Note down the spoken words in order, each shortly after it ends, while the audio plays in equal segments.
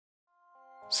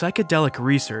Psychedelic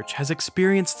research has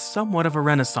experienced somewhat of a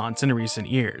renaissance in recent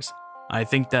years. I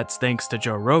think that's thanks to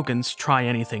Joe Rogan's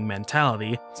try-anything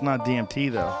mentality. It's not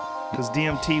DMT though, because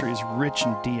DMT is rich in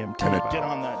DMT. Get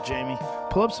on that, Jamie.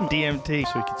 Pull up some DMT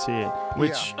so we can see it.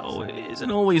 Which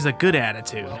isn't always a good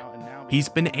attitude. He's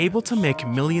been able to make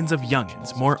millions of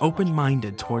youngins more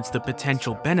open-minded towards the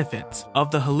potential benefits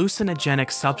of the hallucinogenic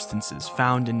substances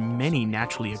found in many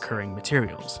naturally occurring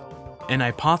materials. An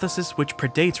hypothesis which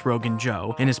predates Rogan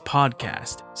Joe in his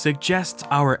podcast suggests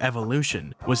our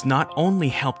evolution was not only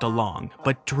helped along,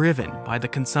 but driven by the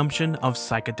consumption of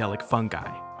psychedelic fungi.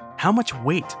 How much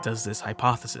weight does this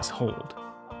hypothesis hold?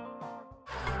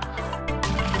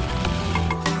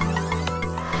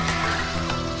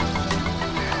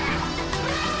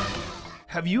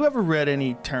 Have you ever read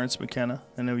any Terence McKenna?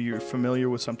 I know you're familiar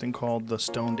with something called the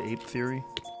stoned ape theory.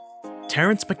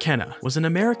 Terence McKenna was an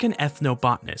American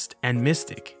ethnobotanist and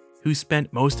mystic who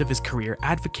spent most of his career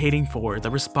advocating for the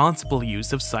responsible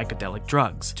use of psychedelic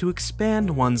drugs to expand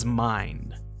one's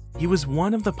mind. He was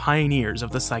one of the pioneers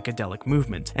of the psychedelic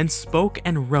movement and spoke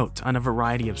and wrote on a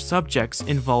variety of subjects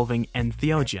involving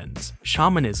entheogens,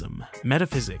 shamanism,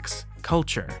 metaphysics,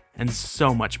 culture, and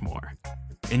so much more.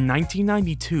 In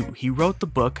 1992, he wrote the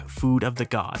book Food of the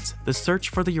Gods: The Search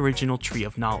for the Original Tree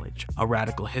of Knowledge, a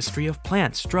radical history of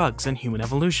plants, drugs, and human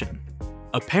evolution.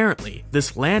 Apparently,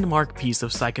 this landmark piece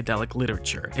of psychedelic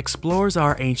literature explores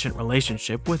our ancient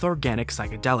relationship with organic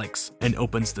psychedelics and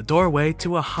opens the doorway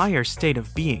to a higher state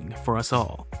of being for us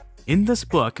all. In this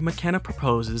book, McKenna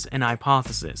proposes an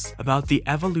hypothesis about the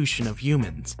evolution of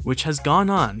humans, which has gone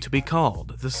on to be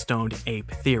called the stoned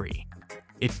ape theory.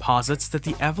 It posits that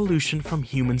the evolution from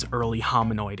humans' early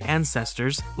hominoid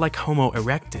ancestors, like Homo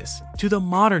erectus, to the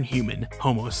modern human,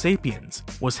 Homo sapiens,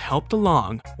 was helped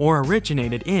along or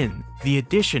originated in the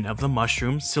addition of the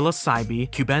mushroom Psilocybe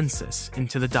cubensis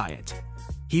into the diet.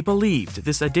 He believed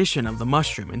this addition of the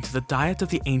mushroom into the diet of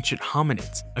the ancient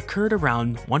hominids occurred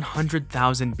around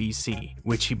 100,000 BC,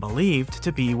 which he believed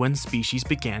to be when species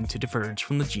began to diverge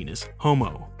from the genus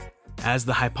Homo. As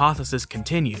the hypothesis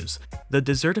continues, the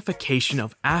desertification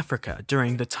of Africa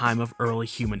during the time of early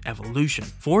human evolution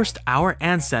forced our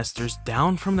ancestors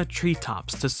down from the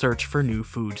treetops to search for new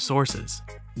food sources.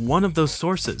 One of those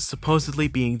sources supposedly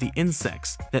being the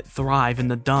insects that thrive in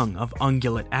the dung of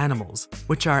ungulate animals,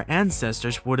 which our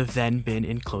ancestors would have then been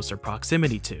in closer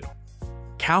proximity to.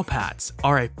 Cowpats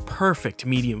are a perfect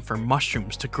medium for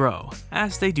mushrooms to grow,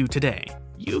 as they do today.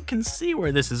 You can see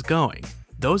where this is going.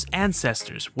 Those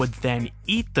ancestors would then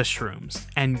eat the shrooms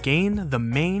and gain the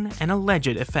main and alleged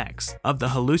effects of the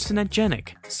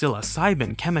hallucinogenic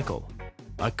psilocybin chemical.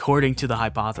 According to the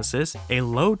hypothesis, a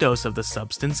low dose of the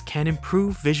substance can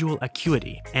improve visual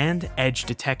acuity and edge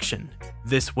detection.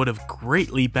 This would have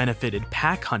greatly benefited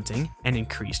pack hunting and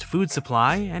increased food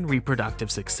supply and reproductive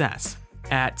success.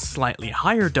 At slightly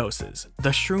higher doses, the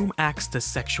shroom acts to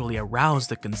sexually arouse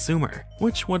the consumer,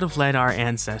 which would have led our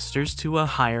ancestors to a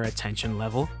higher attention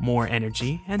level, more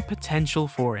energy, and potential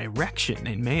for erection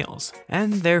in males,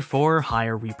 and therefore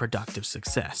higher reproductive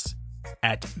success.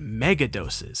 At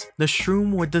megadoses, the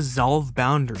shroom would dissolve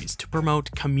boundaries to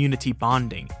promote community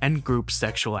bonding and group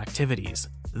sexual activities.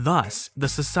 Thus, the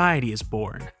society is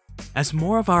born. As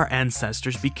more of our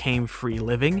ancestors became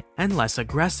free-living and less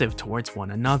aggressive towards one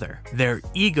another, their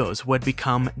egos would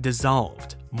become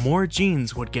dissolved, more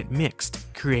genes would get mixed,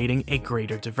 creating a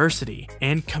greater diversity,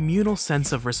 and communal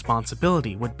sense of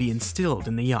responsibility would be instilled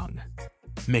in the young.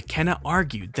 McKenna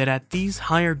argued that at these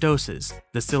higher doses,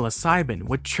 the psilocybin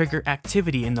would trigger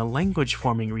activity in the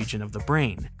language-forming region of the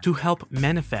brain to help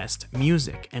manifest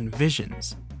music and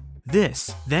visions.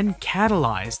 This then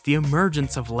catalyzed the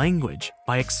emergence of language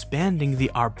by expanding the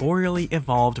arboreally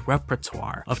evolved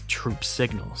repertoire of troop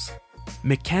signals.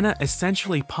 McKenna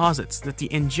essentially posits that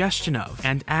the ingestion of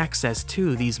and access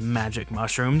to these magic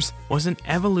mushrooms was an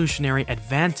evolutionary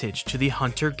advantage to the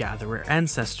hunter-gatherer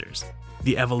ancestors,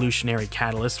 the evolutionary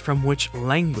catalyst from which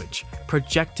language,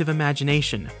 projective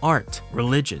imagination, art,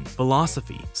 religion,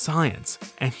 philosophy, science,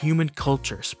 and human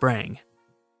culture sprang.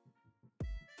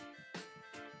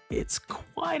 It's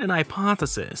quite an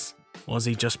hypothesis. Was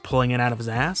he just pulling it out of his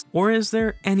ass? Or is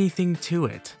there anything to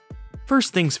it?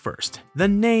 First things first, the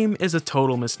name is a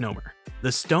total misnomer.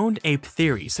 The stoned ape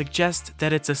theory suggests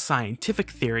that it's a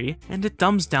scientific theory, and it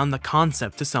dumbs down the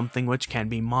concept to something which can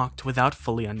be mocked without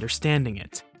fully understanding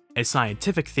it. A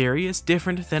scientific theory is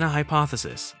different than a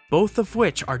hypothesis, both of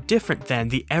which are different than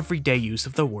the everyday use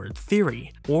of the word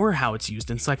theory, or how it's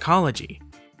used in psychology.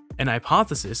 An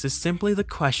hypothesis is simply the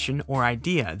question or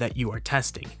idea that you are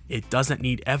testing. It doesn't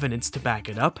need evidence to back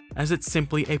it up, as it's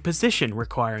simply a position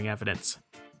requiring evidence.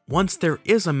 Once there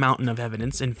is a mountain of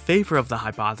evidence in favor of the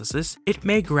hypothesis, it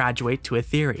may graduate to a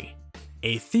theory.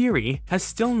 A theory has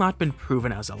still not been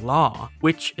proven as a law,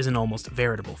 which is an almost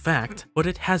veritable fact, but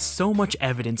it has so much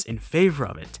evidence in favor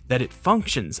of it that it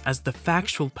functions as the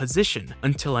factual position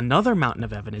until another mountain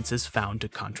of evidence is found to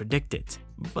contradict it.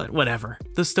 But whatever,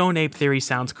 the stone ape theory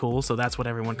sounds cool, so that's what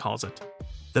everyone calls it.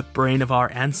 The brain of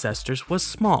our ancestors was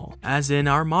small, as in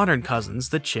our modern cousins,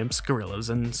 the chimps, gorillas,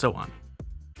 and so on.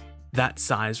 That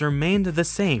size remained the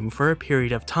same for a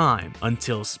period of time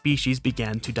until species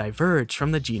began to diverge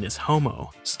from the genus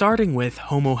Homo, starting with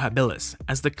Homo habilis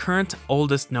as the current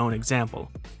oldest known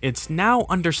example. It's now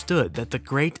understood that the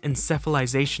great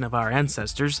encephalization of our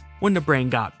ancestors, when the brain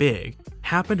got big,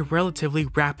 happened relatively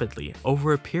rapidly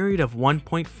over a period of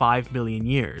 1.5 million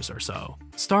years or so,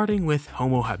 starting with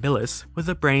Homo habilis with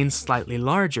a brain slightly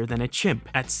larger than a chimp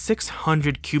at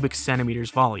 600 cubic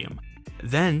centimeters volume,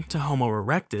 then to Homo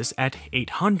erectus at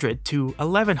 800 to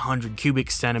 1100 cubic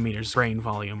centimeters brain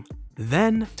volume,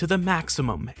 then to the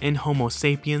maximum in Homo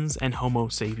sapiens and Homo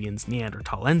sapiens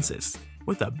neanderthalensis,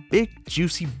 with a big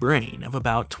juicy brain of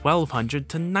about 1200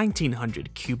 to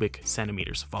 1900 cubic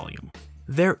centimeters volume.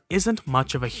 There isn't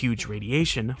much of a huge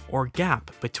radiation or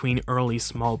gap between early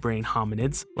small brain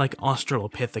hominids like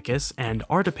Australopithecus and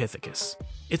Ardipithecus.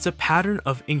 It's a pattern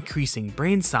of increasing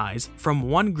brain size from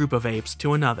one group of apes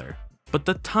to another, but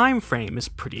the time frame is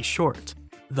pretty short.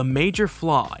 The major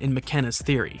flaw in McKenna's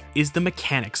theory is the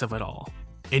mechanics of it all.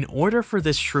 In order for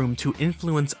this shroom to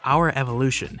influence our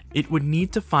evolution, it would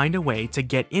need to find a way to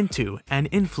get into and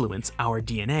influence our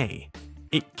DNA.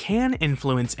 It can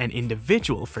influence an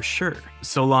individual for sure,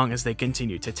 so long as they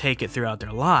continue to take it throughout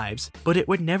their lives, but it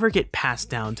would never get passed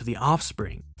down to the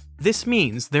offspring. This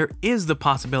means there is the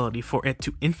possibility for it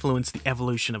to influence the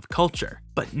evolution of culture,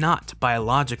 but not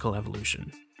biological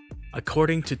evolution.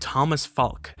 According to Thomas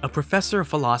Falk, a professor of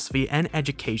philosophy and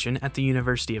education at the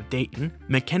University of Dayton,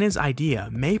 McKenna's idea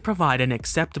may provide an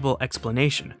acceptable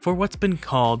explanation for what's been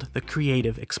called the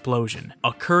creative explosion,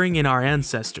 occurring in our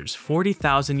ancestors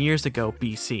 40,000 years ago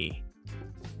BC.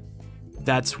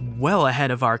 That's well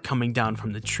ahead of our coming down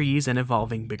from the trees and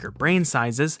evolving bigger brain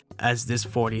sizes, as this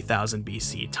 40,000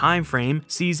 BC time frame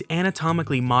sees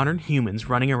anatomically modern humans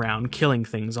running around killing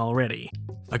things already.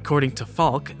 According to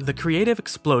Falk, the creative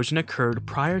explosion occurred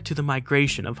prior to the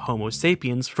migration of Homo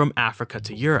sapiens from Africa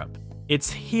to Europe.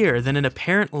 It's here that an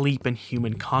apparent leap in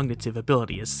human cognitive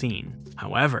ability is seen.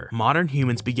 However, modern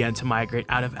humans began to migrate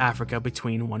out of Africa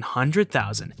between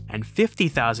 100,000 and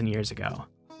 50,000 years ago.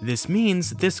 This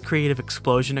means this creative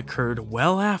explosion occurred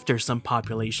well after some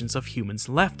populations of humans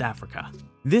left Africa.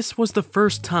 This was the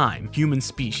first time human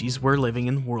species were living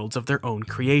in worlds of their own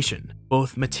creation,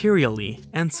 both materially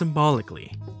and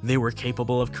symbolically. They were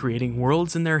capable of creating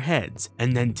worlds in their heads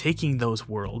and then taking those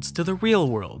worlds to the real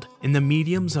world in the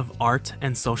mediums of art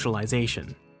and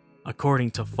socialization.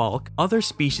 According to Falk, other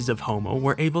species of Homo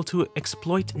were able to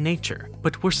exploit nature,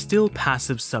 but were still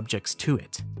passive subjects to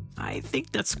it. I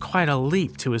think that's quite a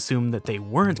leap to assume that they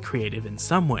weren't creative in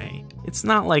some way. It's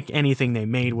not like anything they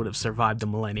made would have survived the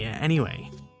millennia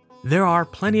anyway. There are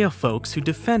plenty of folks who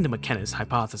defend McKenna's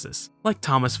hypothesis, like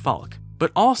Thomas Falk,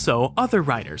 but also other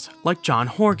writers like John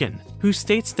Horgan, who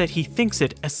states that he thinks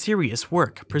it a serious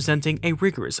work presenting a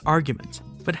rigorous argument.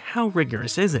 But how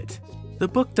rigorous is it? The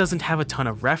book doesn't have a ton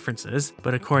of references,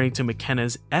 but according to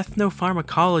McKenna's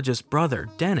ethnopharmacologist brother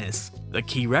Dennis, the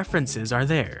key references are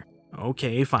there.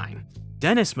 Okay, fine.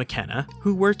 Dennis McKenna,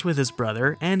 who worked with his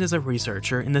brother and is a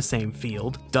researcher in the same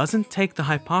field, doesn't take the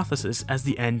hypothesis as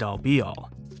the end-all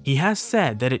be-all. He has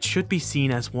said that it should be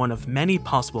seen as one of many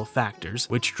possible factors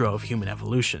which drove human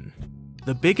evolution.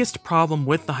 The biggest problem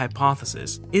with the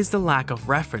hypothesis is the lack of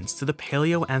reference to the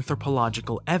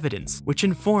paleoanthropological evidence which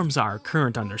informs our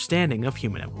current understanding of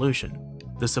human evolution.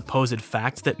 The supposed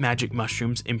fact that magic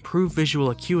mushrooms improve visual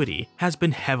acuity has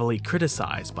been heavily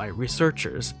criticized by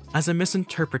researchers as a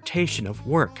misinterpretation of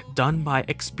work done by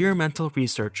experimental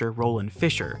researcher Roland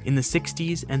Fisher in the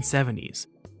 60s and 70s.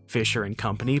 Fisher and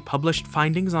company published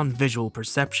findings on visual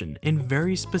perception in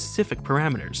very specific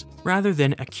parameters, rather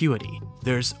than acuity.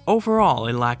 There's overall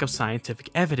a lack of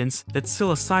scientific evidence that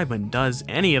psilocybin does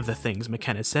any of the things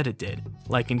McKenna said it did,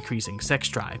 like increasing sex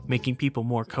drive, making people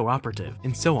more cooperative,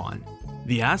 and so on.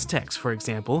 The Aztecs, for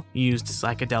example, used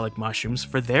psychedelic mushrooms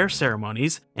for their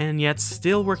ceremonies, and yet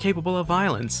still were capable of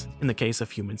violence in the case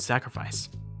of human sacrifice.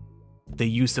 The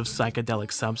use of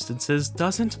psychedelic substances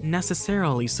doesn't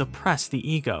necessarily suppress the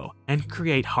ego and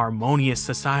create harmonious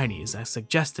societies as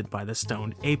suggested by the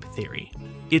stoned ape theory.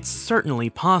 It's certainly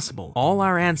possible all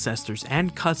our ancestors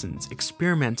and cousins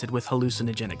experimented with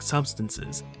hallucinogenic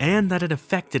substances, and that it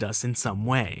affected us in some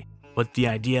way. but the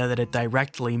idea that it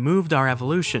directly moved our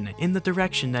evolution in the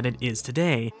direction that it is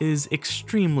today is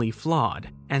extremely flawed,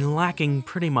 and lacking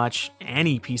pretty much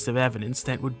any piece of evidence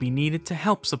that would be needed to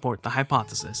help support the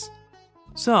hypothesis.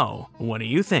 So, what do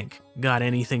you think? Got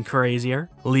anything crazier?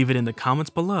 Leave it in the comments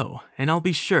below, and I'll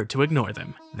be sure to ignore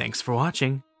them. Thanks for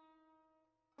watching.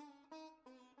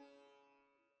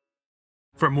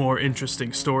 For more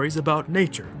interesting stories about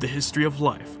nature, the history of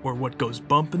life, or what goes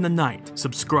bump in the night,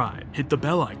 subscribe, hit the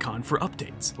bell icon for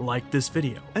updates, like this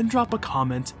video, and drop a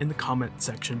comment in the comment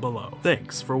section below.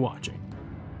 Thanks for watching.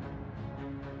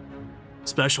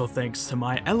 Special thanks to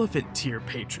my elephant tier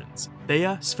patrons,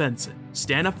 Thea Svensson,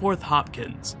 Staniforth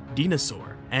Hopkins,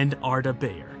 Dinosaur, and Arda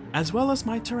Bayer, as well as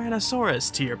my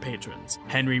Tyrannosaurus tier patrons,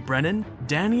 Henry Brennan,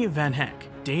 Danny Van Heck,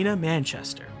 Dana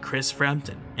Manchester, Chris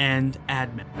Frampton, and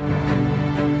Admin.